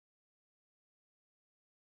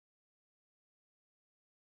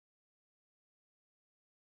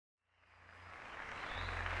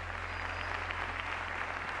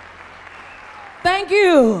Thank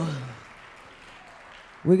you.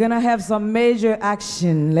 We're going to have some major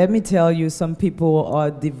action. Let me tell you, some people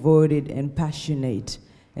are devoted and passionate,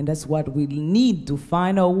 and that's what we need to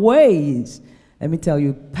find our ways. Let me tell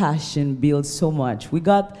you, passion builds so much. We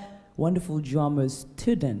got wonderful drummers,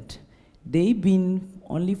 student. They've been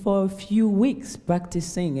only for a few weeks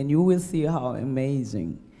practicing, and you will see how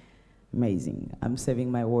amazing. Amazing. I'm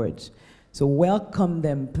saving my words. So welcome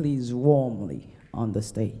them, please, warmly on the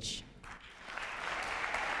stage.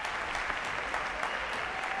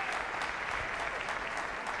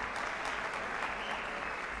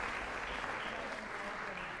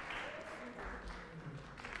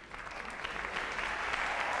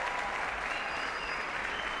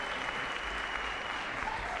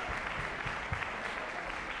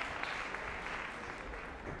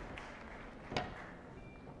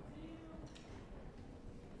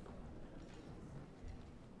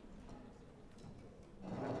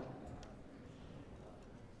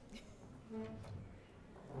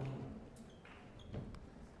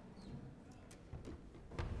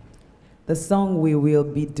 The song we will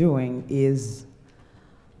be doing is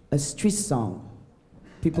a street song.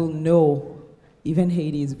 People know, even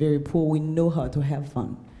Haiti is very poor, we know how to have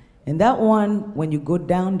fun. And that one, when you go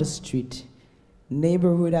down the street,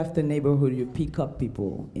 neighborhood after neighborhood, you pick up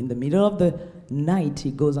people. In the middle of the night,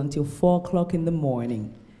 it goes until 4 o'clock in the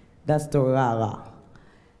morning. That's the Rara.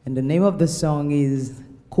 And the name of the song is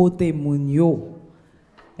Kote Moun.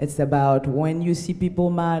 It's about when you see people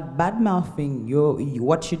bad-mouthing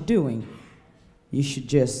what you're doing, you should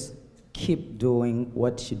just keep doing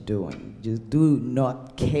what you're doing. Just do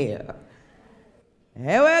not care.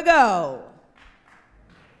 Here we go.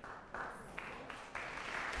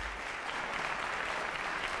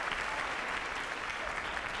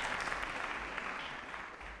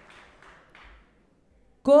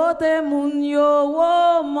 Kote moun yo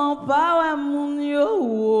wo, mon pawe moun yo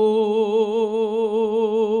wo.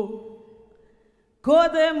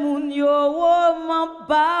 Kote moun yo wo, mon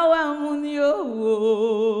pawe moun yo wo.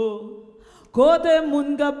 Kote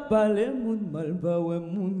moun ka pale moun mal, pawe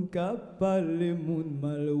moun ka pale moun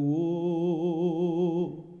mal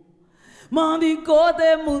wo. Man di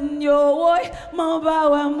kote moun yo wo, mon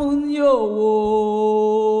pawe moun yo wo.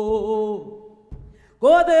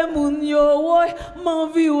 Kote moun yo wo, mon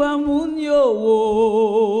viwa moun yo wo.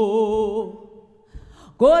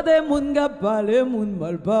 Kote moun ka pale moun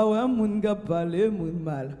mal, pawe moun ka pale moun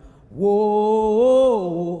mal.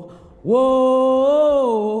 Wo, wo,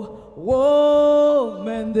 wo,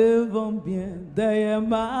 men devant bien, derrière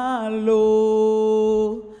malo.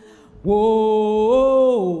 Wo,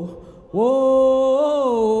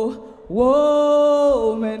 wo,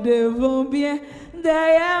 wo, men devant bien,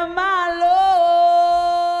 derrière malo.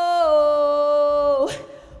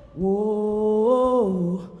 Wow,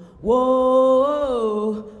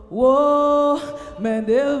 wow, mais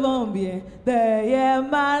devant bien, derrière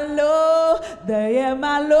malo, derrière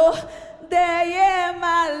malo, derrière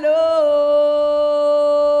malo.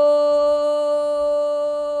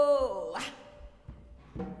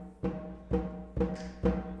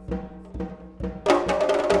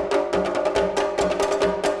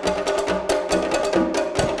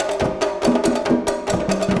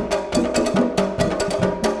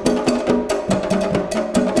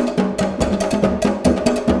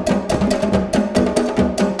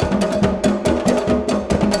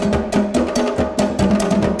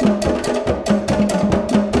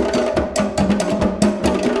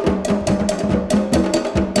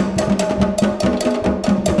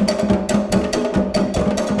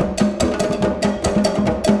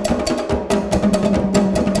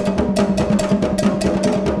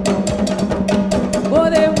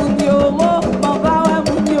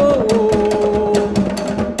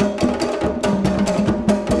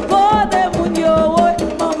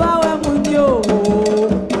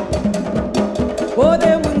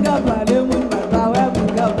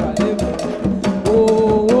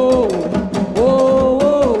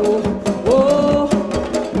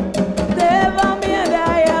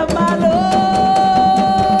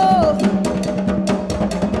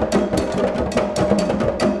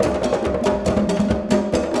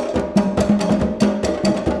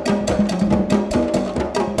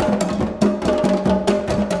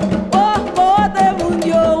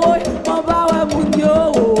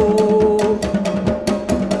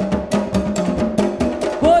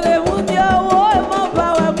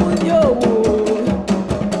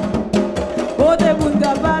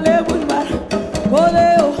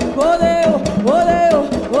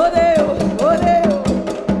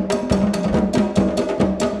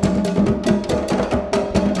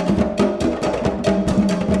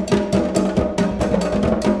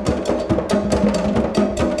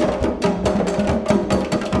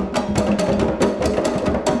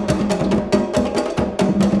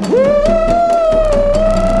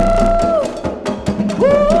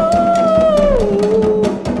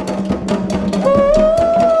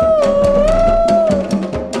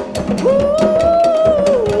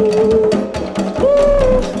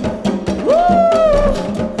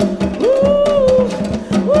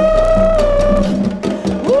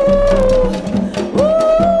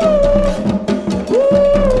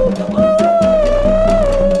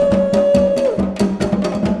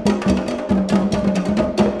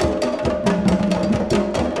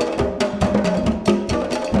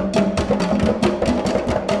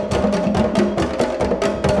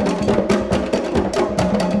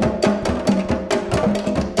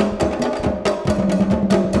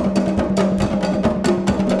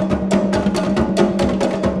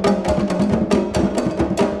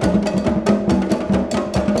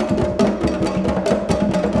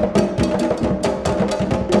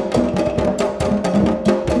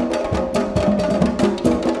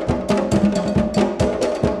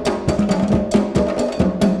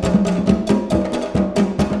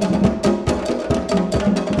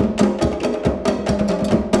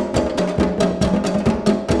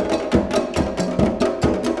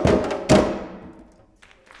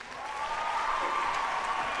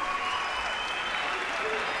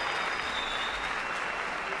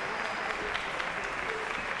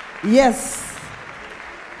 Yes.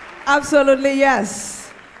 Absolutely yes.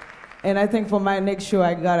 And I think for my next show,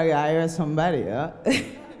 I gotta hire somebody, huh?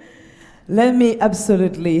 Let me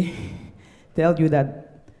absolutely tell you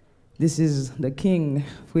that this is the king,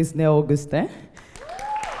 Frisner Augustin.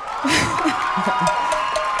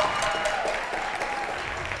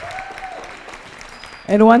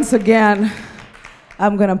 And once again,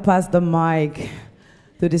 I'm gonna pass the mic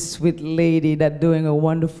to this sweet lady that's doing a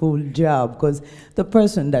wonderful job, because the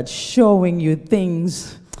person that's showing you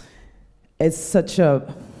things is such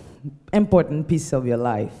a important piece of your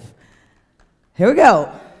life. Here we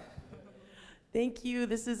go. Thank you.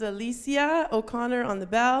 This is Alicia O'Connor on the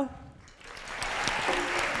bell.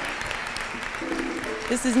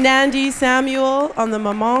 This is Nandi Samuel on the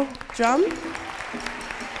maman drum.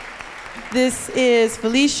 This is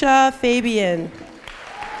Felicia Fabian.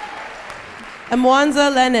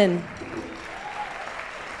 Amwanza Lennon.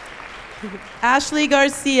 Ashley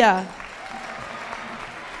Garcia.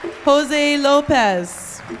 Jose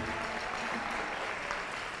Lopez.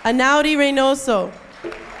 Anaudi Reynoso.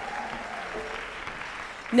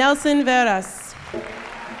 Nelson Veras.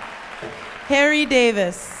 Harry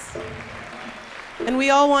Davis. And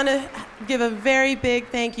we all want to give a very big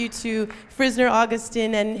thank you to Frisner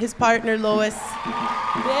Augustin and his partner Lois.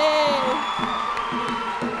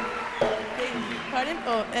 Pardon?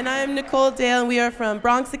 Oh, and I'm Nicole Dale, and we are from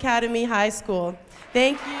Bronx Academy High School.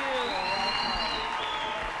 Thank you.